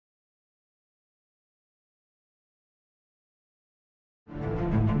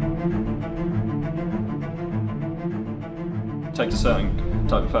It takes a certain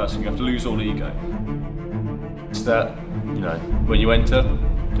type of person. You have to lose all ego. It's that, when you enter,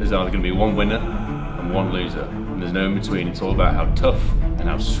 there's only going to be one winner and one loser. And there's no in between. It's all about how tough and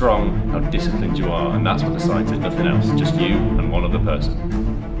how strong, how disciplined you are. And that's what the science is, nothing else. Just you and one other person.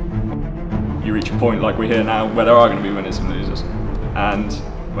 You reach a point like we're here now where there are going to be winners and losers. And,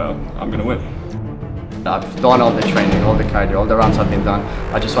 well, I'm going to win. I've done all the training, all the cardio, all the rounds have been done.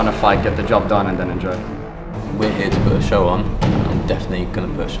 I just want to fight, get the job done and then enjoy. We're here to put a show on, and I'm definitely going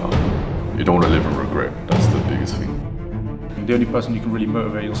to put a show on. You don't want to live in regret, that's the biggest thing. And the only person you can really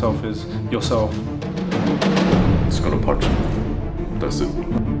motivate yourself is yourself. It's gonna punch you. That's it.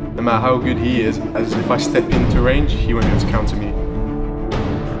 No matter how good he is, as if I step into range, he won't be able to counter me.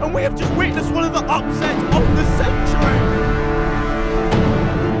 And we have just witnessed one of the upsets of the century!